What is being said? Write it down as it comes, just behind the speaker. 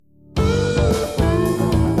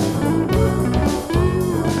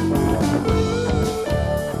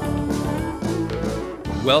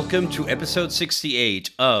Welcome to episode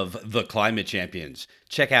 68 of The Climate Champions.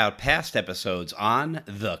 Check out past episodes on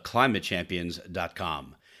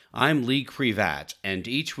theclimatechampions.com. I'm Lee Crevat, and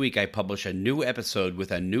each week I publish a new episode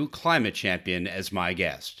with a new climate champion as my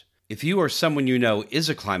guest. If you or someone you know is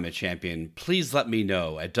a climate champion, please let me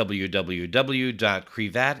know at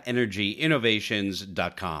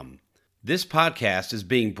www.crevatenergyinnovations.com. This podcast is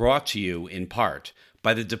being brought to you in part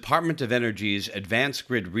by the Department of Energy's Advanced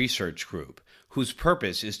Grid Research Group, whose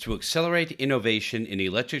purpose is to accelerate innovation in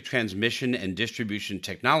electric transmission and distribution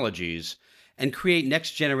technologies and create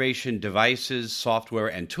next-generation devices, software,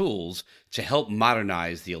 and tools to help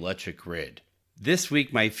modernize the electric grid. This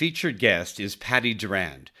week, my featured guest is Patty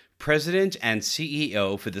Durand, President and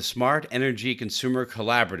CEO for the Smart Energy Consumer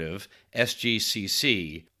Collaborative,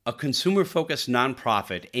 SGCC, a consumer-focused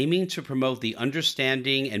nonprofit aiming to promote the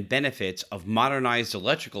understanding and benefits of modernized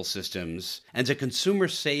electrical systems and a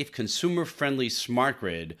consumer-safe, consumer-friendly smart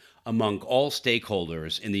grid among all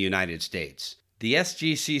stakeholders in the United States. The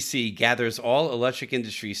SGCC gathers all electric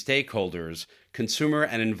industry stakeholders, consumer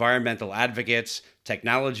and environmental advocates,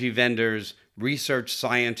 technology vendors, research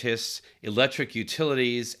scientists, electric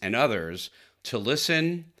utilities, and others to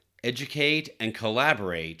listen, educate, and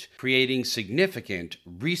collaborate, creating significant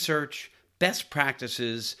research, best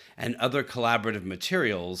practices, and other collaborative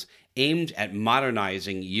materials aimed at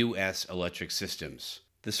modernizing U.S. electric systems.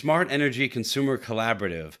 The Smart Energy Consumer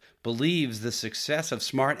Collaborative believes the success of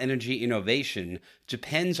smart energy innovation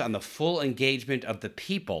depends on the full engagement of the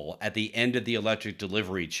people at the end of the electric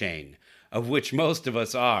delivery chain, of which most of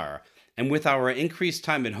us are. And with our increased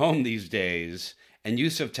time at home these days and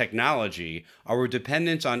use of technology, our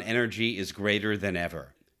dependence on energy is greater than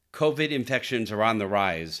ever. COVID infections are on the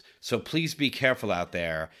rise, so please be careful out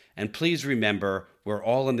there, and please remember we're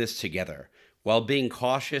all in this together. While being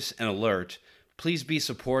cautious and alert, please be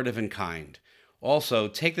supportive and kind. Also,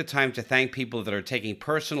 take the time to thank people that are taking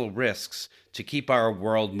personal risks to keep our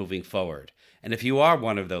world moving forward. And if you are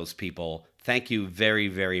one of those people, thank you very,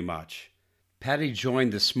 very much. Patty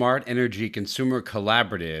joined the Smart Energy Consumer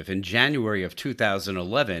Collaborative in January of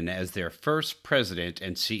 2011 as their first president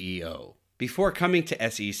and CEO. Before coming to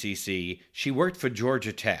SECC, she worked for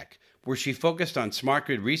Georgia Tech, where she focused on smart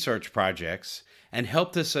grid research projects and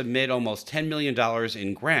helped to submit almost $10 million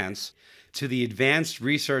in grants to the Advanced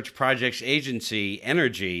Research Projects Agency,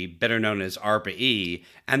 Energy, better known as ARPA-E,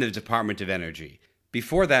 and the Department of Energy.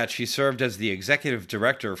 Before that, she served as the executive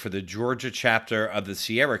director for the Georgia chapter of the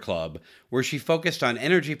Sierra Club, where she focused on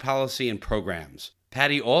energy policy and programs.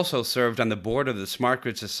 Patty also served on the board of the Smart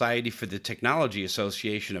Grid Society for the Technology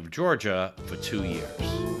Association of Georgia for 2 years.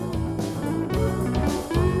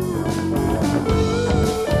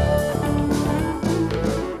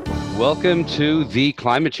 Welcome to The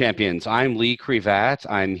Climate Champions. I'm Lee Crevat.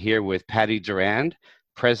 I'm here with Patty Durand,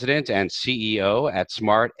 President and CEO at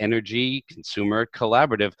Smart Energy Consumer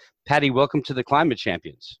Collaborative. Patty, welcome to the Climate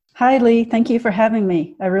Champions. Hi, Lee. Thank you for having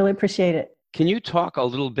me. I really appreciate it. Can you talk a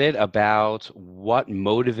little bit about what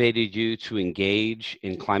motivated you to engage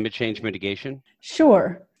in climate change mitigation?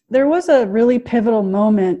 Sure. There was a really pivotal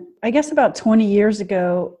moment. I guess about 20 years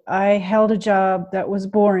ago, I held a job that was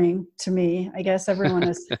boring to me. I guess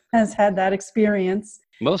everyone has had that experience.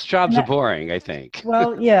 Most jobs are boring, I think.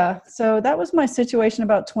 Well, yeah. So that was my situation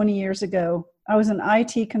about 20 years ago. I was an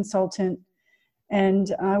IT consultant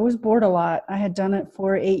and I was bored a lot. I had done it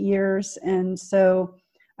for 8 years. And so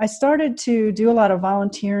I started to do a lot of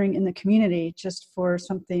volunteering in the community just for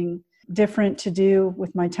something different to do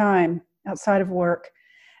with my time outside of work.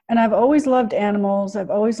 And I've always loved animals.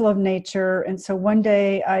 I've always loved nature. And so one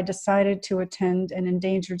day I decided to attend an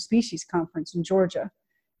endangered species conference in Georgia.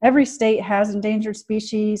 Every state has endangered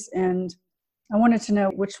species, and I wanted to know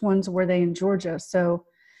which ones were they in Georgia. So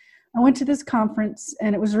I went to this conference,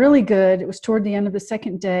 and it was really good. It was toward the end of the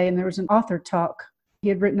second day, and there was an author talk. He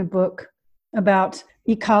had written a book about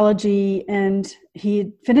ecology, and he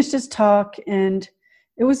had finished his talk, and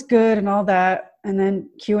it was good and all that. And then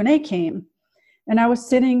Q&A came, and I was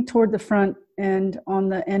sitting toward the front and on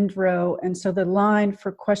the end row, and so the line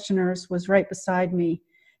for questioners was right beside me.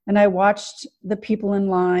 And I watched the people in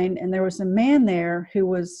line, and there was a man there who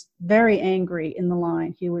was very angry in the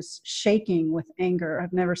line. He was shaking with anger.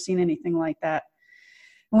 I've never seen anything like that.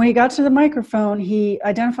 And when he got to the microphone, he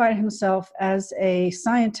identified himself as a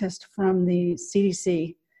scientist from the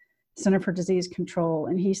CDC, Center for Disease Control.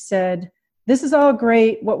 And he said, "This is all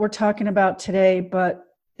great, what we're talking about today, but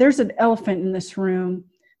there's an elephant in this room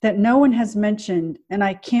that no one has mentioned, and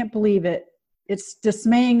I can't believe it. It's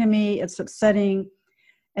dismaying to me. It's upsetting.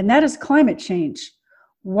 And that is climate change.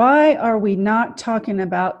 Why are we not talking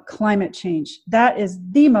about climate change? That is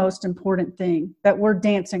the most important thing that we're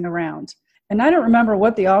dancing around. And I don't remember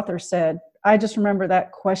what the author said. I just remember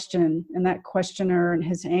that question and that questioner and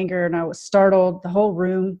his anger. And I was startled. The whole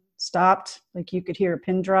room stopped. Like you could hear a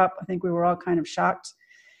pin drop. I think we were all kind of shocked.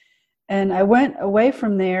 And I went away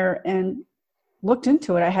from there and looked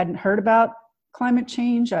into it. I hadn't heard about climate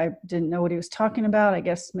change. I didn't know what he was talking about. I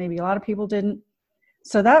guess maybe a lot of people didn't.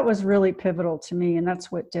 So that was really pivotal to me, and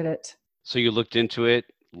that's what did it. So you looked into it,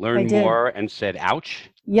 learned more, and said, ouch?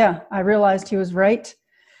 Yeah, I realized he was right.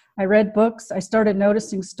 I read books. I started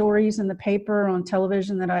noticing stories in the paper, on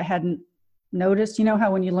television that I hadn't noticed. You know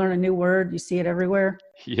how when you learn a new word, you see it everywhere?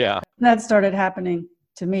 Yeah. And that started happening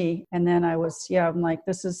to me. And then I'm like,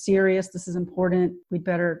 this is serious. This is important. We'd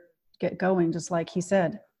better get going, just like he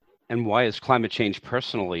said. And why is climate change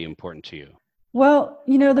personally important to you? Well,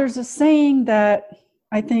 there's a saying that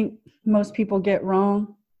I think most people get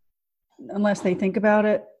wrong unless they think about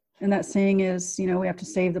it. And that saying is, we have to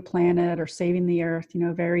save the planet or saving the earth,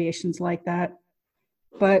 variations like that.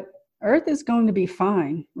 But Earth is going to be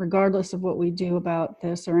fine, regardless of what we do about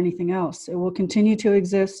this or anything else. It will continue to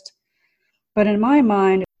exist. But in my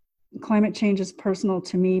mind, climate change is personal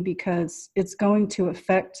to me because it's going to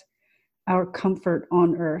affect our comfort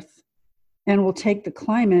on Earth. And will take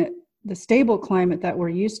the stable climate that we're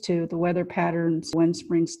used to, the weather patterns, when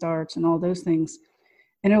spring starts and all those things,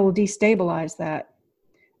 and it will destabilize that.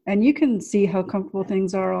 And you can see how comfortable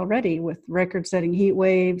things are already with record-setting heat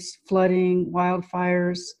waves, flooding,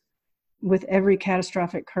 wildfires, with every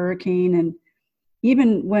catastrophic hurricane. And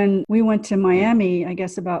even when we went to Miami, I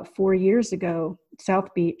guess about 4 years ago,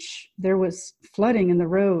 South Beach, there was flooding in the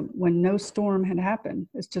road when no storm had happened.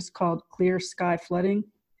 It's just called clear sky flooding,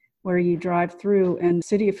 where you drive through and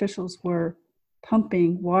city officials were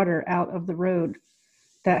pumping water out of the road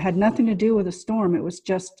that had nothing to do with a storm. It was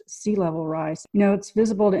just sea level rise. It's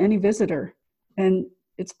visible to any visitor. And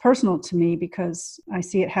it's personal to me because I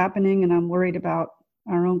see it happening and I'm worried about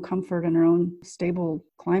our own comfort and our own stable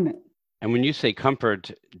climate. And when you say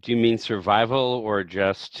comfort, do you mean survival or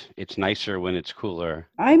just it's nicer when it's cooler?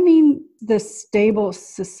 I mean the stable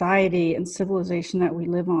society and civilization that we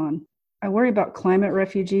live on. I worry about climate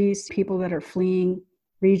refugees, people that are fleeing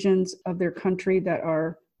regions of their country that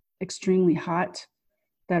are extremely hot,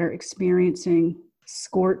 that are experiencing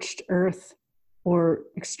scorched earth or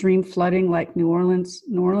extreme flooding like New Orleans.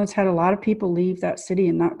 New Orleans had a lot of people leave that city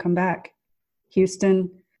and not come back.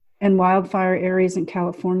 Houston and wildfire areas in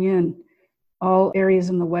California and all areas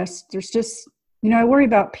in the West. There's just, I worry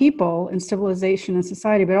about people and civilization and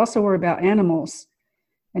society, but I also worry about animals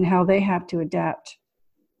and how they have to adapt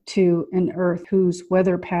to an earth whose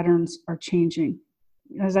weather patterns are changing.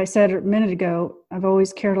 As I said a minute ago, I've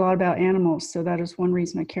always cared a lot about animals. So that is one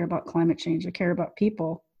reason I care about climate change. I care about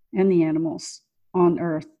people and the animals on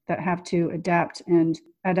earth that have to adapt, and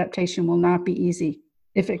adaptation will not be easy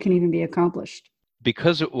if it can even be accomplished.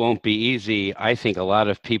 Because it won't be easy, I think a lot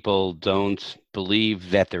of people don't believe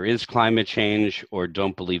that there is climate change or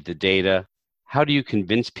don't believe the data. How do you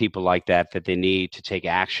convince people like that they need to take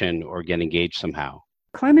action or get engaged somehow?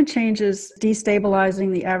 Climate change is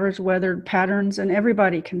destabilizing the average weather patterns, and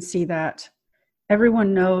everybody can see that.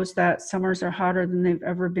 Everyone knows that summers are hotter than they've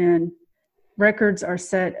ever been. Records are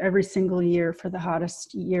set every single year for the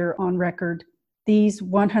hottest year on record. These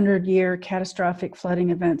 100-year catastrophic flooding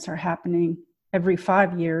events are happening every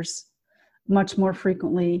 5 years, much more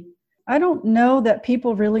frequently. I don't know that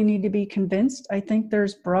people really need to be convinced. I think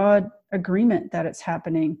there's broad agreement that it's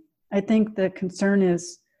happening. I think the concern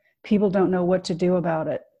is people don't know what to do about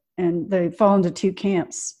it, and they fall into two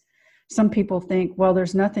camps. Some people think, well,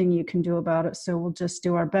 there's nothing you can do about it, so we'll just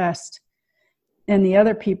do our best. And the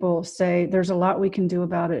other people say, there's a lot we can do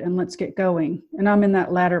about it, and let's get going. And I'm in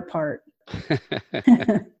that latter part.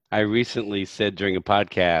 I recently said during a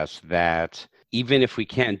podcast that even if we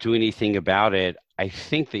can't do anything about it, I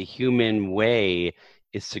think the human way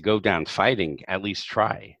is to go down fighting, at least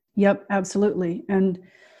try. Yep, absolutely. And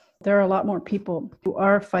there are a lot more people who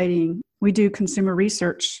are fighting. We do consumer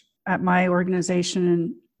research at my organization,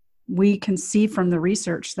 and we can see from the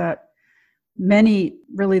research that many,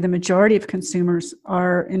 really the majority of consumers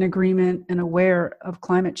are in agreement and aware of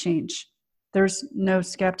climate change. There's no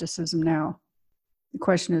skepticism now. The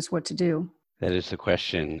question is what to do. That is the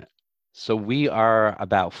question. So we are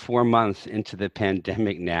about 4 months into the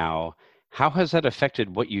pandemic now. How has that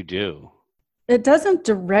affected what you do? It doesn't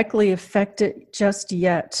directly affect it just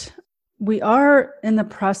yet. We are in the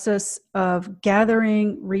process of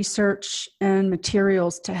gathering research and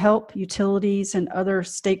materials to help utilities and other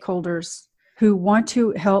stakeholders who want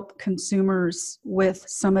to help consumers with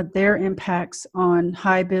some of their impacts on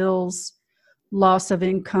high bills, loss of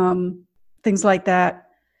income, things like that,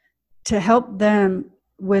 to help them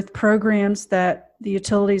with programs that the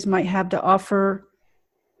utilities might have to offer,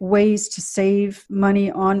 ways to save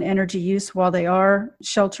money on energy use while they are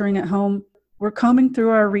sheltering at home. We're combing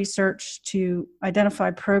through our research to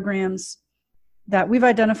identify programs that we've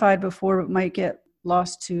identified before but might get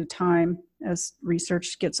lost to time as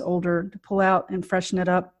research gets older, to pull out and freshen it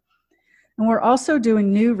up. And we're also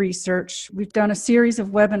doing new research. We've done a series of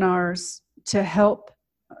webinars to help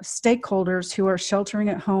stakeholders who are sheltering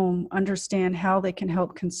at home understand how they can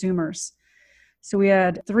help consumers. So we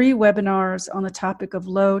had 3 webinars on the topic of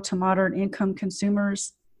low to moderate income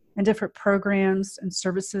consumers and different programs and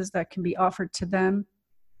services that can be offered to them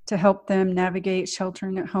to help them navigate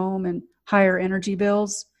sheltering at home and higher energy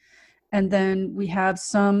bills. And then we have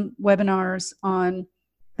some webinars on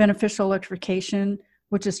beneficial electrification,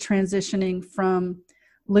 which is transitioning from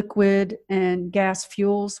liquid and gas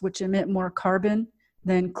fuels, which emit more carbon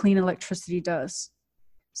than clean electricity does.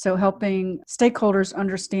 So helping stakeholders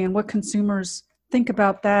understand what consumers think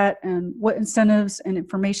about that and what incentives and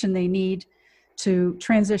information they need to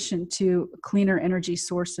transition to cleaner energy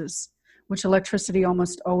sources, which electricity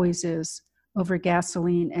almost always is over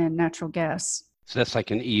gasoline and natural gas. So that's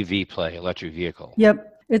like an EV play, electric vehicle.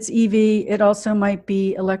 Yep, it's EV. It also might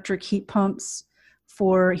be electric heat pumps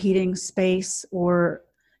for heating space, or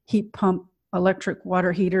heat pump electric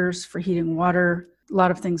water heaters for heating water, a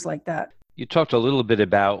lot of things like that. You talked a little bit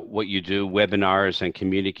about what you do, webinars and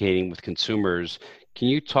communicating with consumers. Can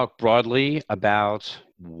you talk broadly about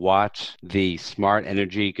what the Smart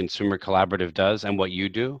Energy Consumer Collaborative does and what you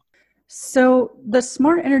do? So the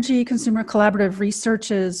Smart Energy Consumer Collaborative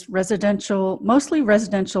researches residential, mostly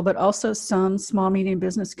residential, but also some small, medium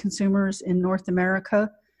business consumers in North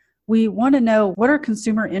America. We want to know, what are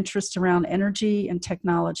consumer interests around energy and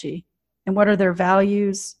technology, and what are their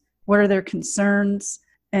values, what are their concerns,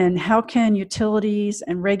 and how can utilities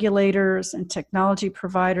and regulators and technology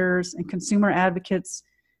providers and consumer advocates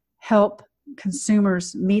help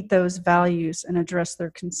consumers meet those values and address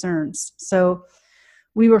their concerns. So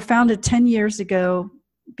we were founded 10 years ago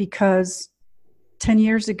because 10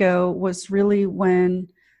 years ago was really when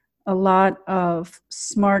a lot of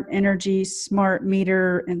smart energy, smart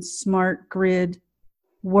meter, and smart grid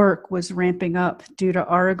work was ramping up due to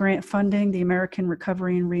ARA grant funding, the American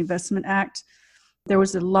Recovery and Reinvestment Act. There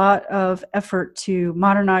was a lot of effort to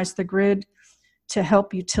modernize the grid, to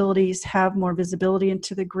help utilities have more visibility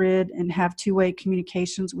into the grid and have two-way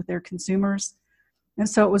communications with their consumers. And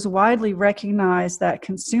so it was widely recognized that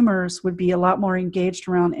consumers would be a lot more engaged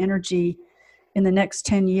around energy in the next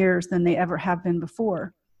 10 years than they ever have been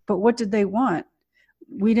before. But what did they want?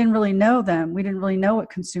 We didn't really know them. We didn't really know what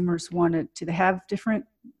consumers wanted. Do they have different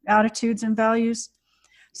attitudes and values?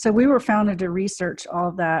 So we were founded to research all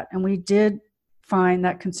of that. And we did find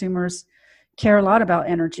that consumers care a lot about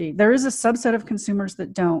energy. There is a subset of consumers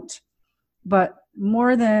that don't, but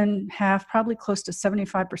more than half, probably close to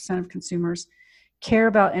 75% of consumers care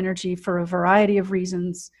about energy for a variety of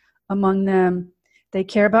reasons. Among them, they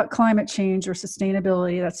care about climate change or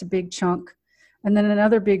sustainability. That's a big chunk. And then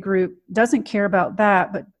another big group doesn't care about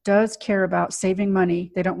that, but does care about saving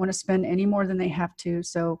money. They don't want to spend any more than they have to,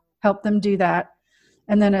 so help them do that.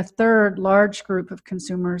 And then a third large group of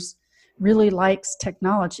consumers really likes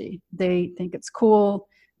technology. They think it's cool.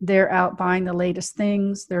 They're out buying the latest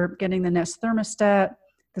things. They're getting the Nest thermostat,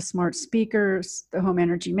 the smart speakers, the home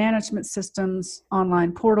energy management systems,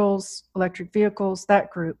 online portals, electric vehicles, that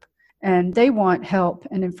group. And they want help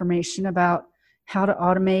and information about how to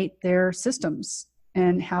automate their systems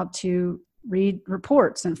and how to read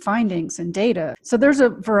reports and findings and data. So there's a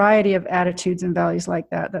variety of attitudes and values like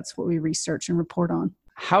that. That's what we research and report on.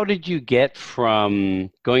 How did you get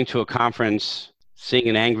from going to a conference, seeing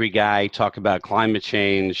an angry guy talk about climate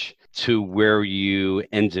change, to where you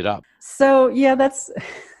ended up? So yeah, that's,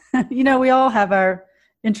 we all have our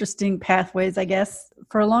interesting pathways, I guess.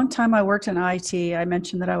 For a long time, I worked in IT. I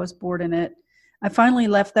mentioned that I was bored in it. I finally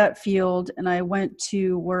left that field and I went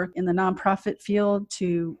to work in the nonprofit field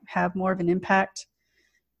to have more of an impact,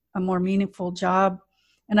 a more meaningful job.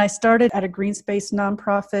 And I started at a green space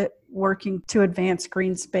nonprofit working to advance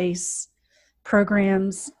green space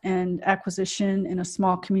programs and acquisition in a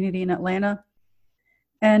small community in Atlanta.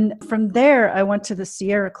 And from there, I went to the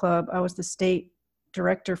Sierra Club. I was the state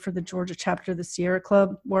director for the Georgia chapter of the Sierra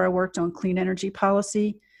Club, where I worked on clean energy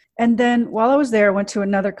policy. And then while I was there, I went to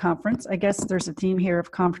another conference. I guess there's a theme here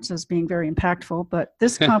of conferences being very impactful, but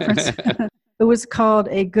this conference, it was called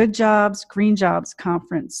a Good Jobs, Green Jobs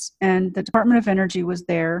Conference. And the Department of Energy was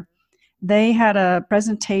there. They had a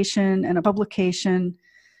presentation and a publication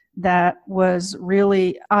that was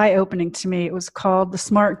really eye-opening to me. It was called The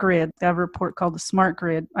Smart Grid. They have a report called The Smart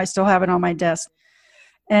Grid. I still have it on my desk.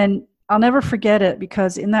 And I'll never forget it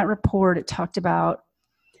because in that report, it talked about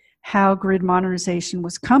how grid modernization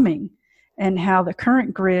was coming and how the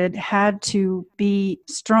current grid had to be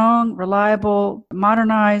strong, reliable,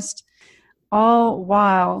 modernized, all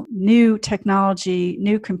while new technology,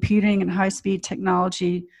 new computing and high-speed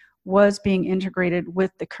technology was being integrated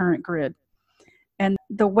with the current grid. And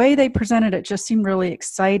the way they presented it just seemed really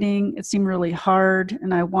exciting. It seemed really hard.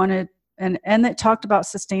 And I wanted, and it talked about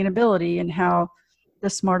sustainability and how the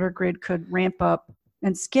smarter grid could ramp up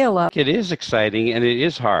and scale up. It is exciting and it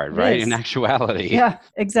is hard, right? In actuality. Yeah,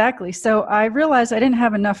 exactly. So I realized I didn't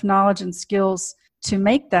have enough knowledge and skills to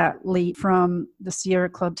make that leap from the Sierra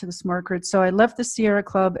Club to the Smart Grid. So I left the Sierra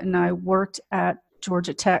Club and I worked at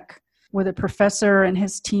Georgia Tech with a professor and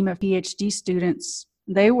his team of PhD students.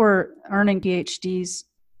 They were earning PhDs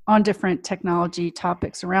on different technology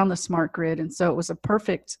topics around the smart grid. And so it was a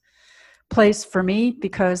perfect place for me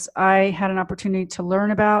because I had an opportunity to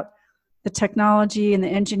learn about the technology and the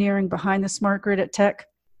engineering behind the smart grid at Tech.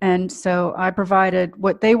 And so I provided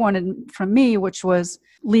what they wanted from me, which was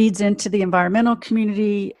leads into the environmental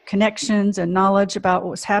community, connections and knowledge about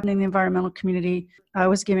what was happening in the environmental community. I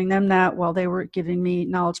was giving them that while they were giving me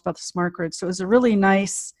knowledge about the smart grid. So it was a really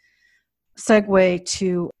nice segue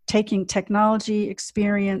to taking technology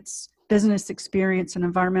experience, business experience, and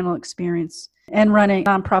environmental experience, and running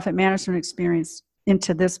nonprofit management experience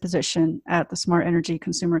into this position at the Smart Energy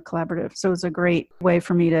Consumer Collaborative. So it was a great way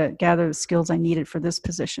for me to gather the skills I needed for this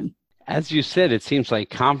position. As you said, it seems like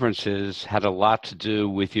conferences had a lot to do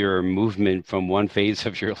with your movement from one phase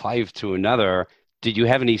of your life to another. Did you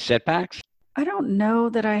have any setbacks? I don't know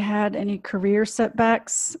that I had any career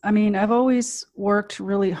setbacks. I mean, I've always worked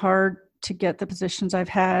really hard to get the positions I've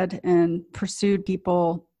had and pursued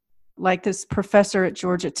people like this professor at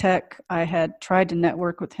Georgia Tech. I had tried to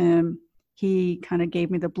network with him. He kind of gave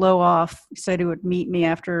me the blow off. He said he would meet me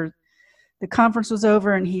after the conference was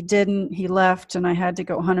over and he didn't. He left and I had to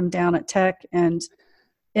go hunt him down at Tech. And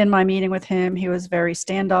in my meeting with him, he was very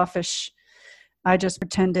standoffish. I just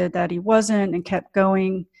pretended that he wasn't and kept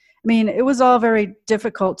going. I mean, it was all very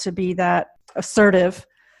difficult to be that assertive,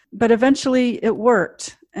 but eventually it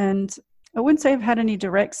worked. And I wouldn't say I've had any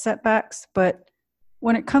direct setbacks, but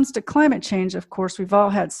when it comes to climate change, of course, we've all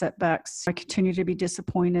had setbacks. I continue to be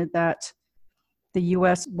disappointed that the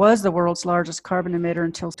U.S. was the world's largest carbon emitter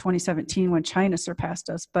until 2017 when China surpassed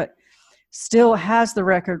us, but still has the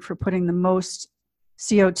record for putting the most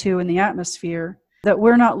CO2 in the atmosphere, that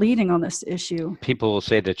we're not leading on this issue. People will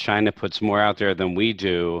say that China puts more out there than we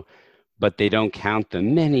do, but they don't count the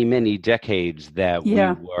many, many decades that we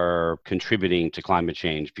were contributing to climate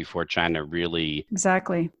change before China really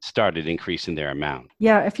started increasing their amount.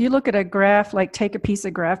 Yeah, if you look at a graph, like take a piece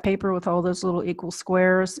of graph paper with all those little equal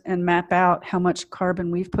squares and map out how much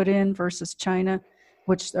carbon we've put in versus China,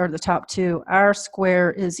 which are the top two, our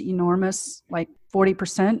square is enormous, like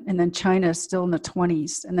 40%, and then China is still in the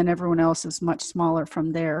 20s, and then everyone else is much smaller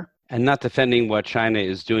from there. And not defending what China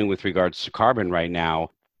is doing with regards to carbon right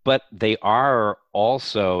now, but they are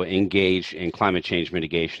also engaged in climate change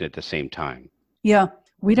mitigation at the same time. Yeah,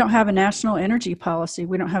 we don't have a national energy policy.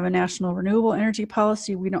 We don't have a national renewable energy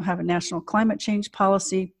policy. We don't have a national climate change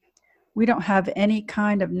policy. We don't have any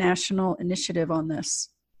kind of national initiative on this.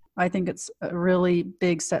 I think it's a really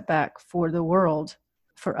big setback for the world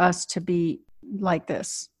for us to be like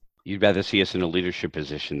this. You'd rather see us in a leadership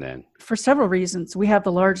position then? For several reasons. We have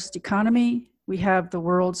the largest economy. We have the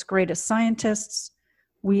world's greatest scientists.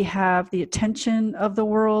 We have the attention of the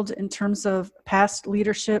world in terms of past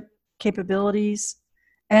leadership capabilities,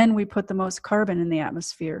 and we put the most carbon in the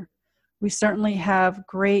atmosphere. We certainly have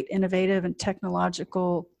great innovative and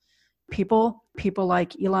technological people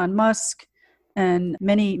like Elon Musk and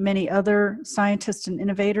many, many other scientists and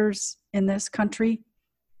innovators in this country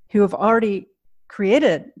who have already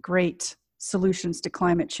created great solutions to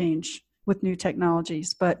climate change with new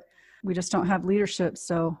technologies, but we just don't have leadership,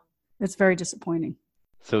 so it's very disappointing.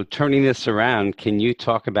 So turning this around, can you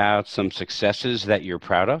talk about some successes that you're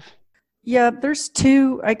proud of? Yeah, there's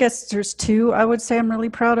two I would say I'm really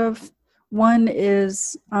proud of. One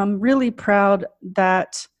is I'm really proud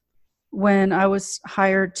that when I was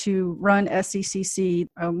hired to run SECC,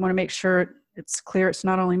 I want to make sure it's clear it's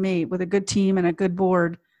not only me, with a good team and a good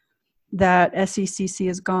board, that SECC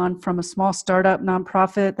has gone from a small startup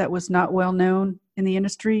nonprofit that was not well known in the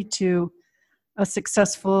industry to a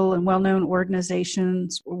successful and well-known organization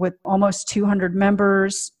with almost 200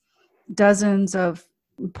 members, dozens of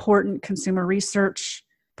important consumer research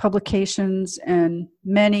publications and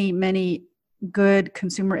many, many good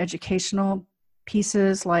consumer educational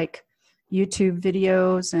pieces like YouTube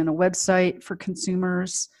videos and a website for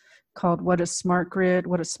consumers called What is Smart Grid?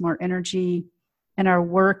 What is Smart Energy? And our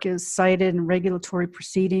work is cited in regulatory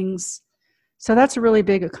proceedings. So that's a really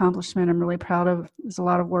big accomplishment I'm really proud of. There's a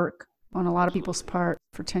lot of work on a lot of people's part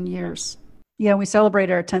for 10 years. Yeah, we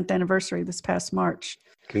celebrated our 10th anniversary this past March.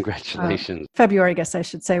 Congratulations. February, I guess I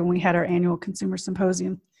should say, when we had our annual consumer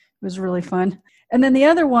symposium. It was really fun. And then the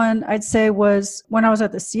other one I'd say was when I was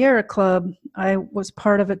at the Sierra Club, I was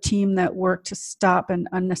part of a team that worked to stop an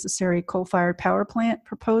unnecessary coal-fired power plant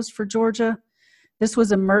proposed for Georgia. This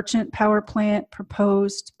was a merchant power plant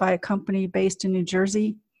proposed by a company based in New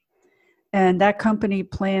Jersey. And that company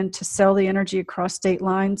planned to sell the energy across state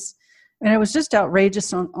lines. And it was just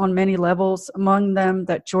outrageous on many levels, among them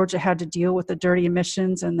that Georgia had to deal with the dirty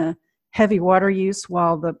emissions and the heavy water use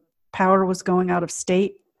while the power was going out of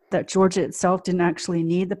state, that Georgia itself didn't actually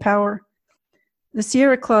need the power. The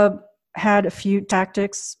Sierra Club had a few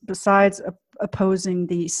tactics besides opposing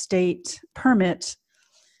the state permit.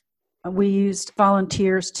 We used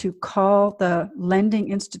volunteers to call the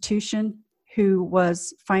lending institution who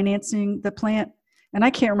was financing the plant. And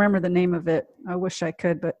I can't remember the name of it. I wish I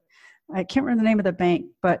could, but I can't remember the name of the bank.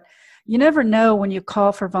 But you never know when you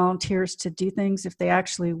call for volunteers to do things if they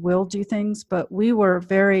actually will do things. But we were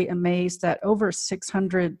very amazed that over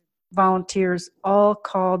 600 volunteers all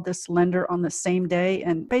called this lender on the same day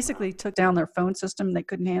and basically took down their phone system. They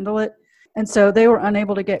couldn't handle it. And so they were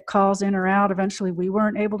unable to get calls in or out. Eventually, we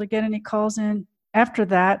weren't able to get any calls in. After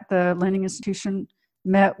that, the lending institution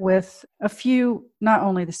met with a few, not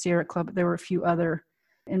only the Sierra Club, but there were a few other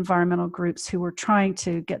environmental groups who were trying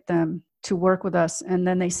to get them to work with us. And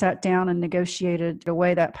then they sat down and negotiated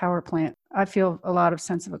away that power plant. I feel a lot of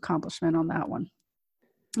sense of accomplishment on that one.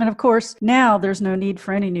 And of course, now there's no need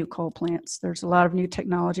for any new coal plants. There's a lot of new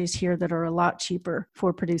technologies here that are a lot cheaper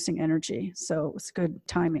for producing energy. So it's good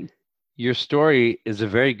timing. Your story is a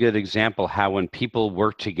very good example how when people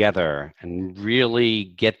work together and really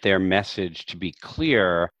get their message to be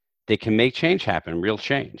clear, they can make change happen, real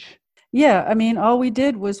change. Yeah, I mean, all we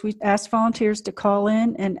did was we asked volunteers to call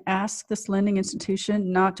in and ask this lending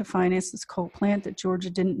institution not to finance this coal plant, that Georgia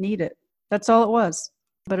didn't need it. That's all it was.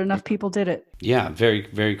 But enough people did it. Yeah, very,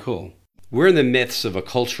 very cool. We're in the midst of a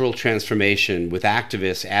cultural transformation with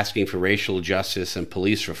activists asking for racial justice and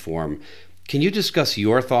police reform. Can you discuss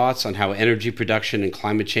your thoughts on how energy production and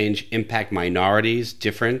climate change impact minorities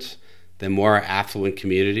different than more affluent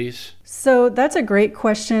communities? So that's a great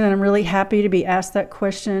question, and I'm really happy to be asked that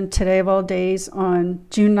question today of all days on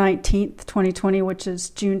June 19th, 2020, which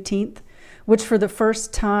is Juneteenth, which for the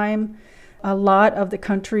first time, a lot of the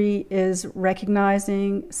country is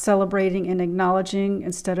recognizing, celebrating, and acknowledging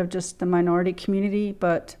instead of just the minority community,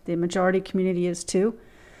 but the majority community is too.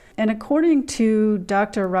 And according to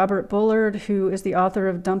Dr. Robert Bullard, who is the author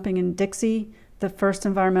of Dumping in Dixie, the first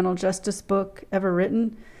environmental justice book ever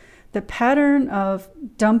written, the pattern of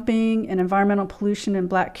dumping and environmental pollution in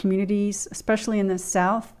Black communities, especially in the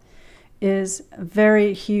South, is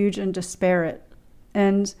very huge and disparate.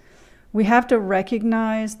 And we have to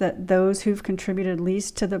recognize that those who've contributed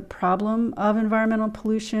least to the problem of environmental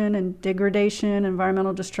pollution and degradation,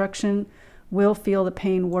 environmental destruction, will feel the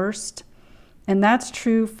pain worst. And that's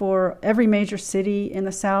true for every major city in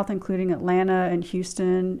the South, including Atlanta and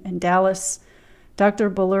Houston and Dallas. Dr.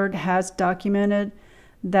 Bullard has documented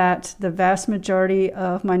that the vast majority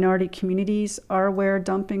of minority communities are where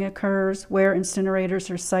dumping occurs, where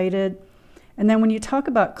incinerators are sited. And then when you talk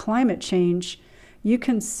about climate change, you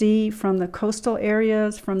can see from the coastal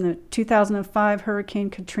areas, from the 2005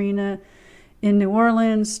 Hurricane Katrina in New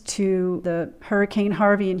Orleans to the Hurricane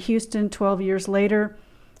Harvey in Houston 12 years later,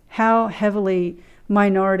 how heavily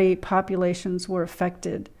minority populations were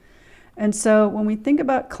affected. And so when we think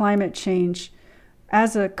about climate change,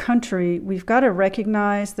 as a country, we've got to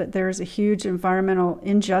recognize that there's a huge environmental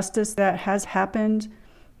injustice that has happened,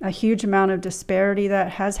 a huge amount of disparity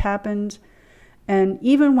that has happened. And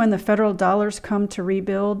even when the federal dollars come to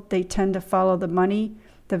rebuild, they tend to follow the money.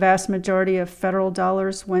 The vast majority of federal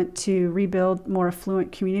dollars went to rebuild more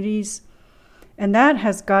affluent communities. And that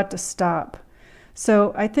has got to stop.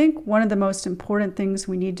 So I think one of the most important things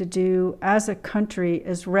we need to do as a country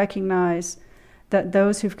is recognize that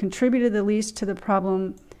those who've contributed the least to the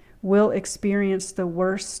problem will experience the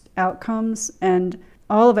worst outcomes, and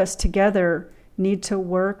all of us together need to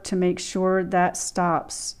work to make sure that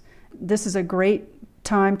stops. This is a great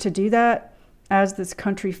time to do that as this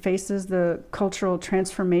country faces the cultural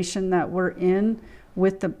transformation that we're in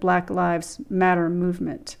with the Black Lives Matter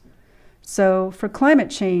movement. So for climate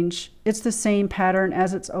change, it's the same pattern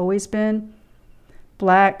as it's always been.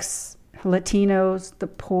 Blacks, Latinos, the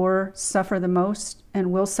poor suffer the most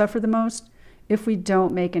and will suffer the most if we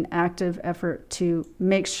don't make an active effort to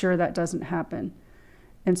make sure that doesn't happen.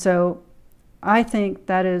 And so I think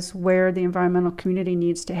that is where the environmental community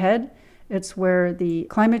needs to head. It's where the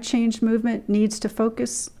climate change movement needs to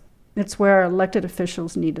focus. It's where our elected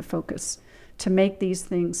officials need to focus to make these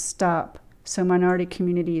things stop so minority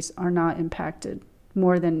communities are not impacted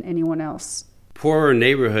more than anyone else. Poorer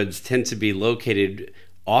neighborhoods tend to be located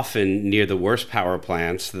often near the worst power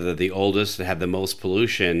plants, the oldest that have the most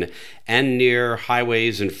pollution, and near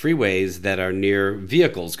highways and freeways that are near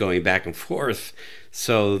vehicles going back and forth.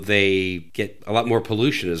 So they get a lot more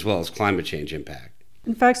pollution as well as climate change impact.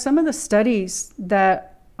 In fact, some of the studies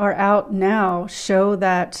that are out now show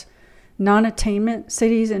that non-attainment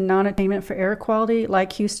cities and non-attainment for air quality,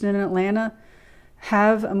 like Houston and Atlanta,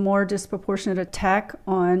 have a more disproportionate attack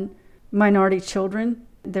on minority children.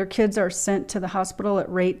 Their kids are sent to the hospital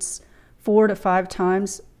at rates 4 to 5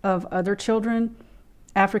 times of other children.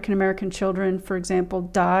 African American children, for example,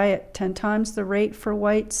 die at 10 times the rate for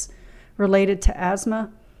whites related to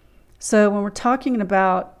asthma. So when we're talking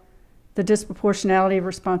about the disproportionality of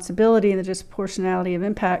responsibility and the disproportionality of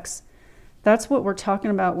impacts, that's what we're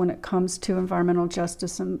talking about when it comes to environmental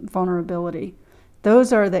justice and vulnerability.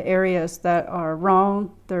 Those are the areas that are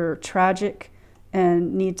wrong, they're tragic,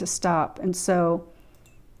 and need to stop. And so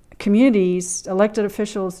communities, elected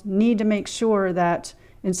officials need to make sure that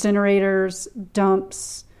incinerators,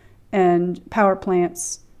 dumps, and power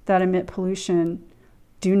plants that emit pollution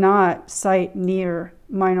do not site near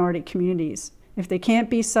minority communities. If they can't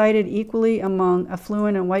be sited equally among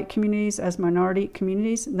affluent and white communities as minority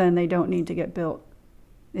communities, then they don't need to get built.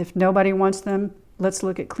 If nobody wants them, let's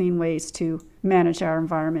look at clean ways to manage our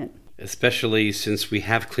environment. Especially since we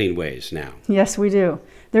have clean ways now. Yes, we do.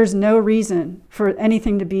 There's no reason for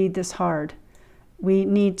anything to be this hard. We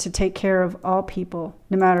need to take care of all people,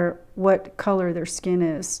 no matter what color their skin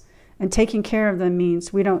is. And taking care of them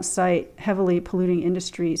means we don't site heavily polluting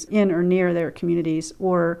industries in or near their communities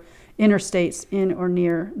or interstates in or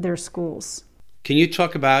near their schools. Can you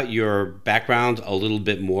talk about your background a little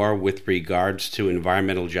bit more with regards to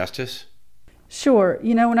environmental justice? Sure.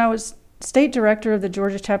 You know, when I was state director of the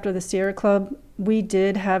Georgia chapter of the Sierra Club, we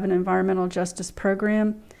did have an environmental justice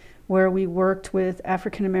program where we worked with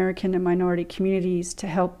African American and minority communities to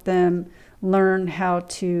help them learn how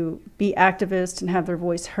to be activists and have their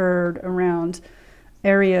voice heard around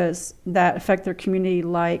areas that affect their community,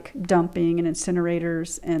 like dumping and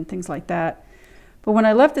incinerators and things like that. But when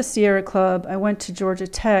I left the Sierra Club, I went to Georgia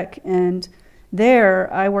Tech, and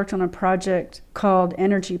there I worked on a project called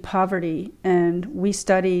Energy Poverty, and we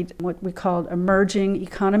studied what we called emerging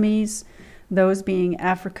economies, those being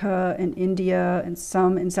Africa and India and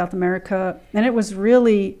some in South America. And it was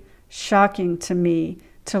really shocking to me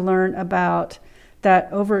to learn about that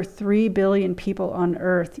over 3 billion people on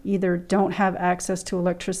Earth either don't have access to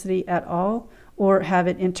electricity at all or have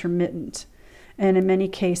it intermittent. And in many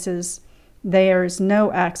cases, there is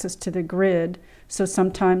no access to the grid, so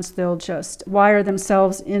sometimes they'll just wire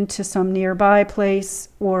themselves into some nearby place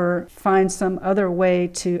or find some other way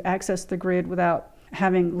to access the grid without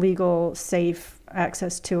having legal, safe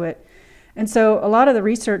access to it. And so a lot of the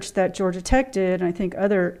research that Georgia Tech did, and I think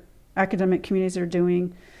other academic communities are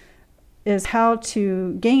doing, is how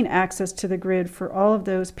to gain access to the grid for all of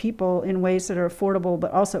those people in ways that are affordable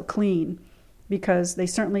but also clean, because they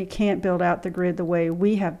certainly can't build out the grid the way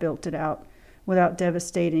we have built it out without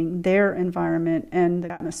devastating their environment and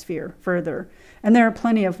the atmosphere further. And there are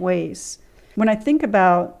plenty of ways. When I think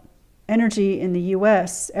about energy in the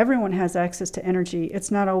US, everyone has access to energy.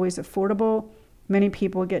 It's not always affordable. Many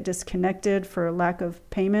people get disconnected for lack of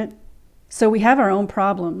payment. So we have our own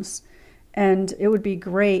problems. And it would be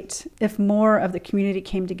great if more of the community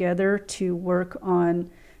came together to work on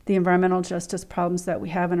the environmental justice problems that we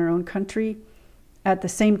have in our own country. At the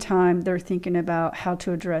same time, they're thinking about how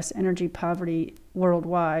to address energy poverty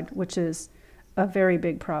worldwide, which is a very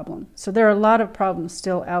big problem. So there are a lot of problems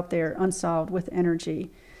still out there unsolved with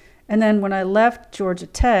energy. And then when I left Georgia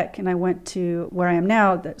Tech and I went to where I am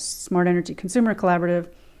now, the Smart Energy Consumer Collaborative,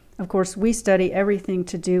 of course, we study everything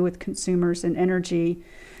to do with consumers and energy,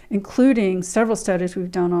 including several studies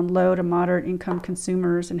we've done on low to moderate income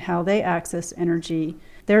consumers and how they access energy.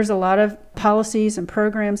 There's a lot of policies and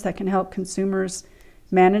programs that can help consumers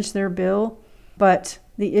manage their bill, but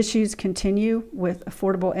the issues continue with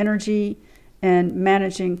affordable energy and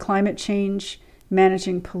managing climate change,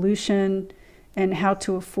 managing pollution, and how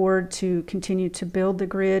to afford to continue to build the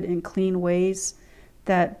grid in clean ways.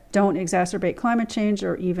 that don't exacerbate climate change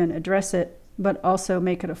or even address it, but also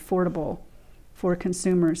make it affordable for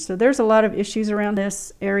consumers. So there's a lot of issues around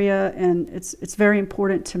this area, and it's very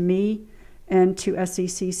important to me and to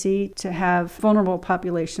SECC to have vulnerable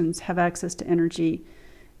populations have access to energy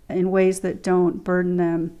in ways that don't burden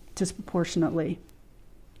them disproportionately.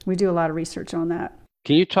 We do a lot of research on that.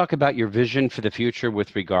 Can you talk about your vision for the future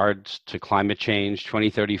with regards to climate change, 20,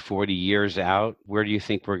 30, 40 years out? Where do you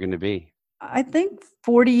think we're going to be? I think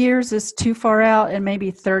 40 years is too far out, and maybe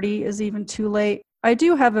 30 is even too late. I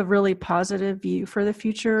do have a really positive view for the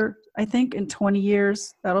future. I think in 20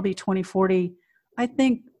 years, that'll be 2040, I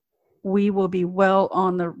think we will be well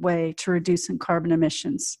on the way to reducing carbon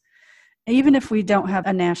emissions. Even if we don't have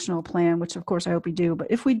a national plan, which of course I hope we do, but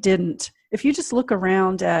if we didn't, if you just look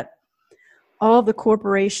around at all of the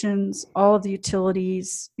corporations, all of the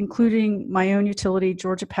utilities, including my own utility,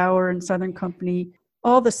 Georgia Power and Southern Company,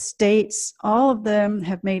 all the states, all of them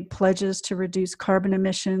have made pledges to reduce carbon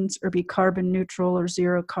emissions or be carbon neutral or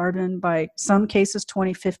zero carbon by some cases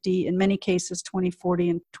 2050, in many cases 2040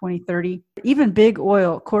 and 2030. Even big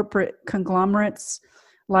oil corporate conglomerates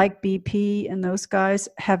like BP and those guys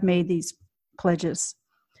have made these pledges.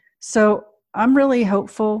 So I'm really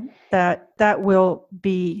hopeful that that will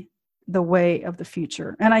be the way of the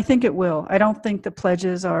future. And I think it will. I don't think the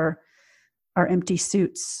pledges are empty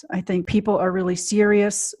suits. I think people are really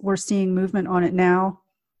serious. We're seeing movement on it now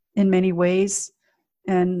in many ways.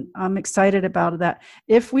 And I'm excited about that.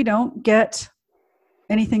 If we don't get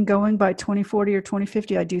anything going by 2040 or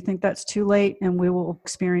 2050, I do think that's too late and we will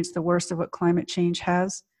experience the worst of what climate change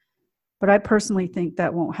has. But I personally think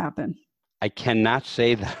that won't happen. I cannot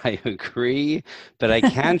say that I agree, but I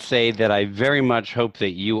can say that I very much hope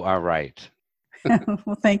that you are right.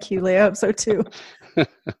 Well, thank you, Leah. I hope so too.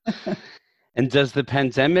 And does the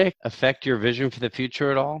pandemic affect your vision for the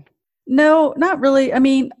future at all? No, not really. I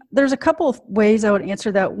mean, there's a couple of ways I would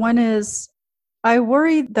answer that. One is I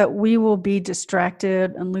worry that we will be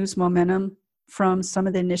distracted and lose momentum from some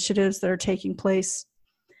of the initiatives that are taking place,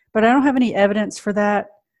 but I don't have any evidence for that.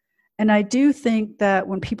 And I do think that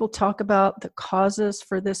when people talk about the causes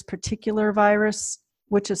for this particular virus,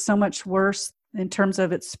 which is so much worse in terms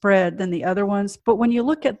of its spread than the other ones, but when you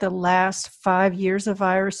look at the last 5 years of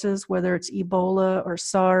viruses, whether it's Ebola or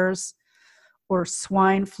SARS or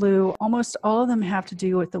swine flu, almost all of them have to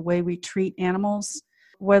do with the way we treat animals,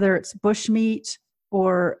 whether it's bushmeat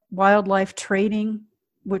or wildlife trading,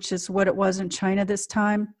 which is what it was in China this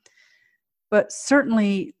time. But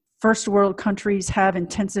certainly first world countries have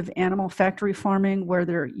intensive animal factory farming where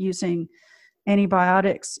they're using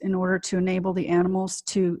antibiotics in order to enable the animals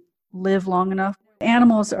to live long enough.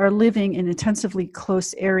 Animals are living in intensively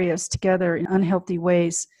close areas together in unhealthy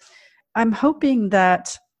ways. I'm hoping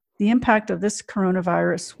that the impact of this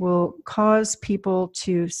coronavirus will cause people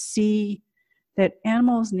to see that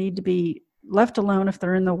animals need to be left alone if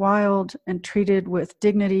they're in the wild and treated with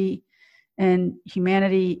dignity and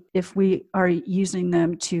humanity if we are using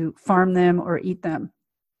them to farm them or eat them.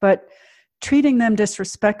 But treating them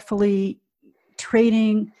disrespectfully,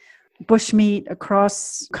 trading bushmeat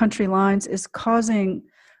across country lines is causing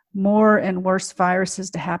more and worse viruses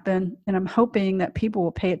to happen. And I'm hoping that people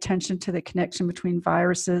will pay attention to the connection between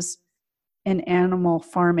viruses and animal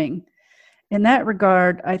farming. In that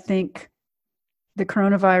regard, I think the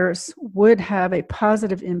coronavirus would have a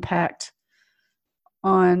positive impact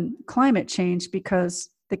on climate change because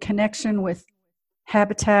the connection with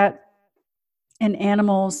habitat and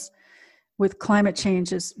animals with climate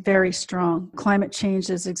change is very strong. Climate change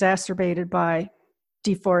is exacerbated by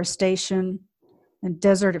deforestation and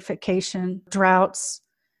desertification, droughts,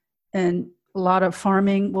 and a lot of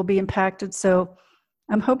farming will be impacted. So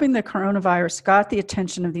I'm hoping the coronavirus got the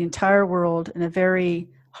attention of the entire world in a very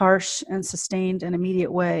harsh and sustained and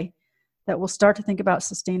immediate way that will start to think about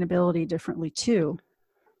sustainability differently too.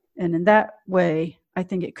 And in that way, I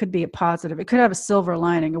think it could be a positive. It could have a silver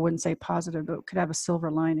lining. I wouldn't say positive, but it could have a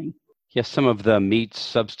silver lining. Yes, some of the meat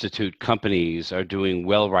substitute companies are doing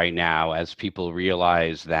well right now as people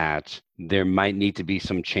realize that there might need to be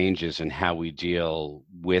some changes in how we deal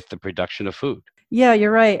with the production of food. Yeah,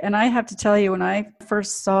 you're right. And I have to tell you, when I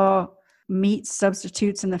first saw meat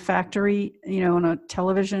substitutes in the factory, in a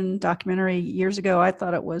television documentary years ago, I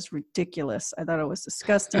thought it was ridiculous. I thought it was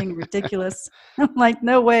disgusting, ridiculous. I'm like,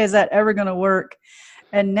 no way is that ever going to work.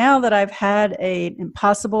 And now that I've had an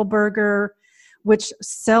Impossible Burger, which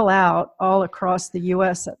sell out all across the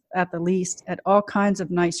U.S. at the least at all kinds of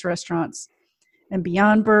nice restaurants, and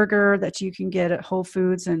Beyond Burger that you can get at Whole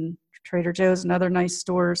Foods and Trader Joe's and other nice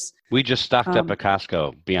stores. We just stocked up at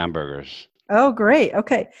Costco, Beyond Burgers. Oh, great.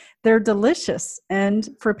 Okay. They're delicious. And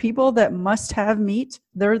for people that must have meat,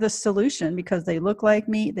 they're the solution because they look like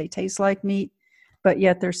meat, they taste like meat, but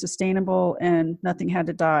yet they're sustainable and nothing had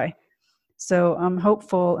to die. So I'm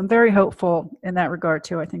hopeful. I'm very hopeful in that regard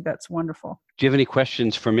too. I think that's wonderful. Do you have any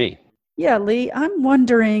questions for me? Yeah, Lee, I'm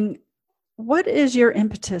wondering, what is your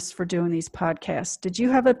impetus for doing these podcasts? Did you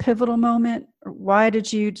have a pivotal moment? Or why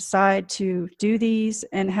did you decide to do these?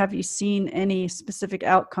 And have you seen any specific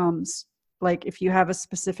outcomes? Like if you have a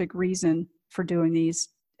specific reason for doing these,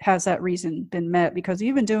 has that reason been met? Because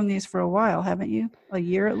you've been doing these for a while, haven't you? A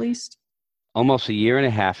year at least? Almost a year and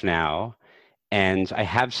a half now. And I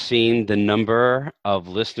have seen the number of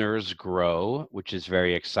listeners grow, which is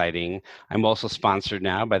very exciting. I'm also sponsored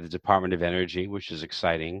now by the Department of Energy, which is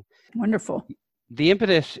exciting. Wonderful. The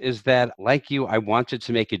impetus is that, like you, I wanted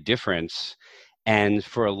to make a difference. And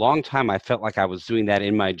for a long time, I felt like I was doing that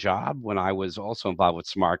in my job when I was also involved with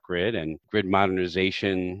smart grid and grid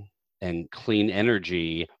modernization and clean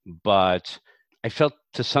energy. But I felt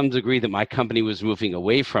to some degree that my company was moving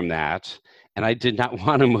away from that. And I did not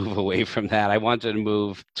want to move away from that. I wanted to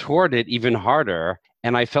move toward it even harder.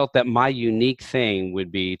 And I felt that my unique thing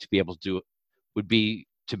would be to be able to do, would be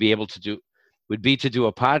to be able to do, would be to do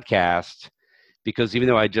a podcast, because even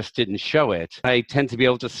though I just didn't show it, I tend to be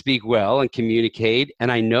able to speak well and communicate.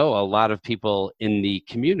 And I know a lot of people in the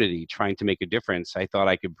community trying to make a difference. I thought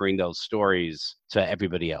I could bring those stories to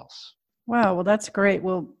everybody else. Wow. Well, that's great.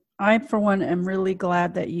 Well, I, for one, am really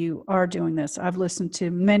glad that you are doing this. I've listened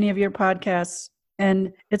to many of your podcasts,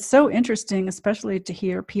 and it's so interesting, especially to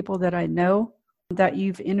hear people that I know that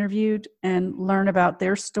you've interviewed and learn about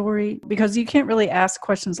their story, because you can't really ask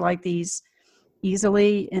questions like these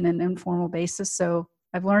easily in an informal basis. So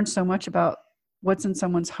I've learned so much about what's in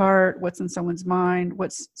someone's heart, what's in someone's mind,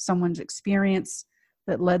 what's someone's experience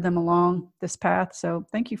that led them along this path. So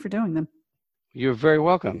thank you for doing them. You're very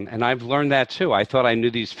welcome. And I've learned that too. I thought I knew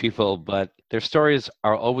these people, but their stories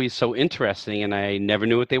are always so interesting and I never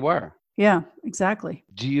knew what they were. Yeah, exactly.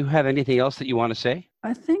 Do you have anything else that you want to say?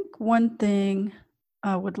 I think one thing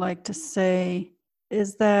I would like to say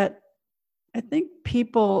is that I think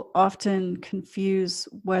people often confuse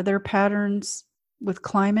weather patterns with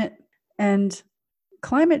climate, and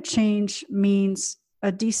climate change means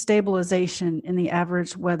a destabilization in the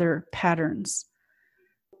average weather patterns.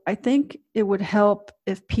 I think it would help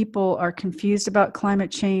if people are confused about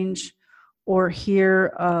climate change or hear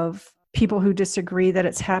of people who disagree that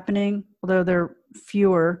it's happening, although they're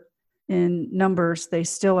fewer in numbers, they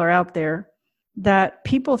still are out there, that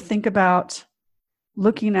people think about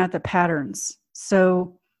looking at the patterns.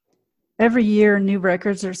 So every year, new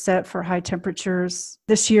records are set for high temperatures.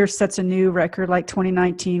 This year sets a new record, like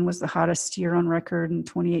 2019 was the hottest year on record, and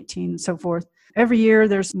 2018 and so forth. Every year,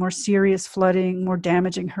 there's more serious flooding, more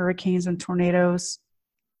damaging hurricanes and tornadoes.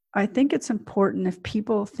 I think it's important if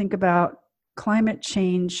people think about climate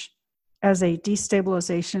change as a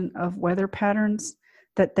destabilization of weather patterns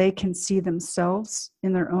that they can see themselves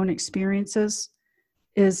in their own experiences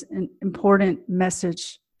is an important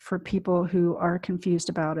message for people who are confused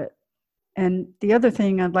about it. And the other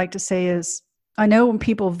thing I'd like to say is, I know when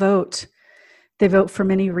people vote, they vote for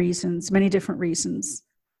many reasons, many different reasons.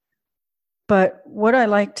 But what I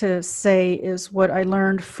like to say is what I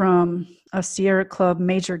learned from a Sierra Club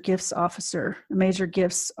major gifts officer. Major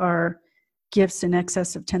gifts are gifts in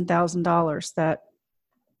excess of $10,000 that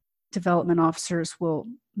development officers will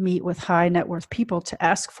meet with high net worth people to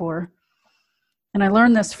ask for. And I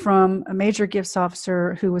learned this from a major gifts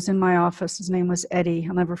officer who was in my office. His name was Eddie.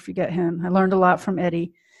 I'll never forget him. I learned a lot from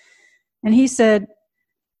Eddie. And he said,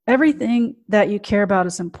 everything that you care about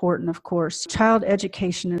is important, of course. Child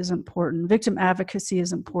education is important. Victim advocacy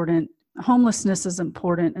is important. Homelessness is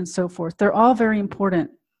important, and so forth. They're all very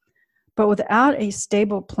important. But without a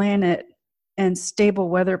stable planet and stable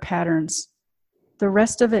weather patterns, the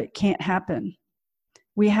rest of it can't happen.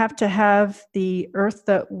 We have to have the earth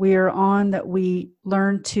that we're on, that we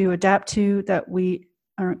learn to adapt to, that we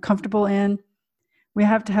are comfortable in. We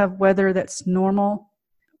have to have weather that's normal.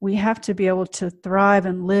 We have to be able to thrive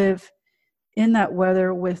and live in that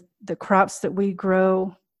weather with the crops that we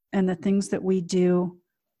grow and the things that we do.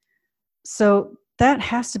 So that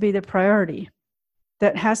has to be the priority.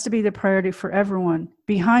 That has to be the priority for everyone,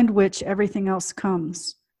 behind which everything else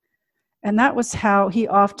comes. And that was how he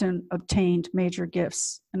often obtained major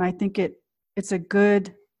gifts. And I think it's a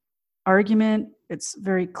good argument. It's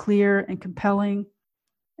very clear and compelling.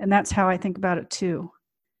 And that's how I think about it too.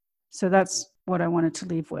 So that's what I wanted to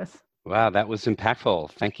leave with. Wow, that was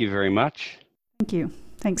impactful. Thank you very much. Thank you.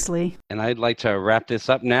 Thanks, Lee. And I'd like to wrap this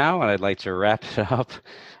up now, and I'd like to wrap it up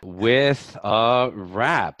with a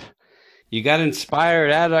rap. You got inspired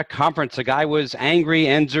at a conference. A guy was angry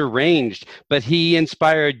and deranged, but he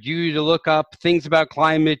inspired you to look up things about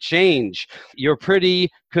climate change. You're pretty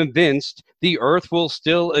convinced the Earth will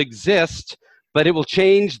still exist, but it will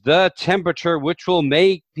change the temperature, which will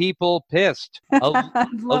make people pissed. I love it.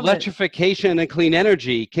 Electrification and clean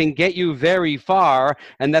energy can get you very far,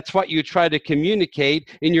 and that's what you try to communicate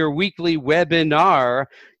in your weekly webinar.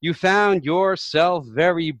 You found yourself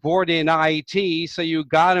very bored in IT, so you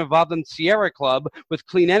got involved in Sierra Club with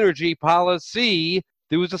clean energy policy.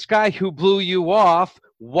 There was this guy who blew you off.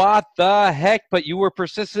 What the heck? But you were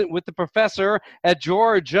persistent with the professor at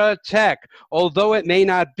Georgia Tech. Although it may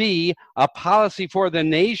not be a policy for the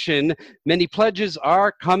nation, many pledges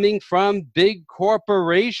are coming from big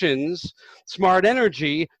corporations. Smart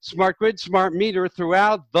energy, smart grid, smart meter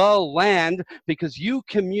throughout the land because you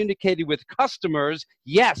communicated with customers.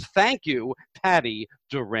 Yes, thank you, Patty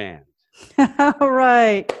Durand. All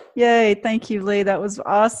right. Yay. Thank you, Lee. That was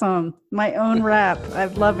awesome. My own rap. I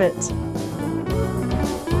love it.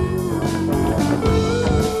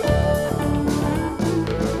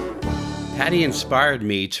 Patty inspired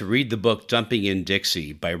me to read the book Dumping in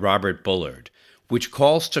Dixie by Robert Bullard, which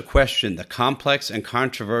calls to question the complex and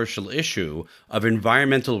controversial issue of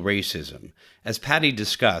environmental racism. As Patty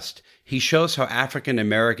discussed, he shows how African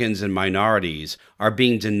Americans and minorities are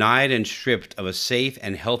being denied and stripped of a safe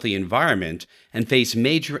and healthy environment and face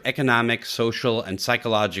major economic, social, and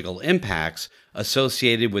psychological impacts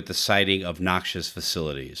associated with the siting of noxious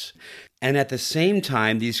facilities. And at the same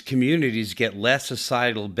time, these communities get less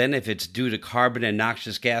societal benefits due to carbon and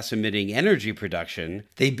noxious gas emitting energy production.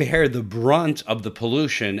 They bear the brunt of the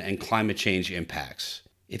pollution and climate change impacts.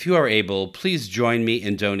 If you are able, please join me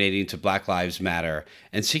in donating to Black Lives Matter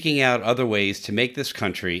and seeking out other ways to make this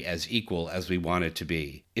country as equal as we want it to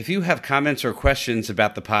be. If you have comments or questions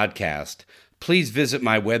about the podcast, please visit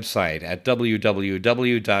my website at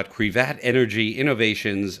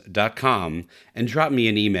www.crevatenergyinnovations.com and drop me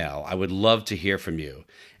an email. I would love to hear from you.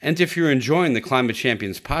 And if you're enjoying the Climate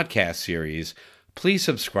Champions podcast series, please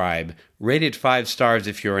subscribe, rate it 5 stars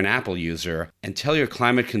if you're an Apple user, and tell your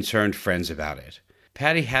climate-concerned friends about it.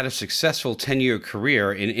 Patty had a successful 10-year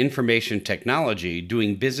career in information technology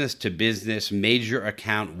doing business-to-business major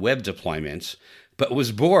account web deployments, but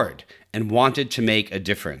was bored and wanted to make a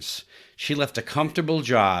difference. She left a comfortable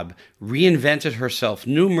job, reinvented herself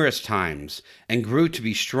numerous times, and grew to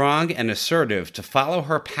be strong and assertive to follow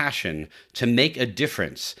her passion to make a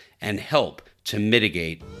difference and help to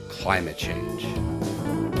mitigate climate change.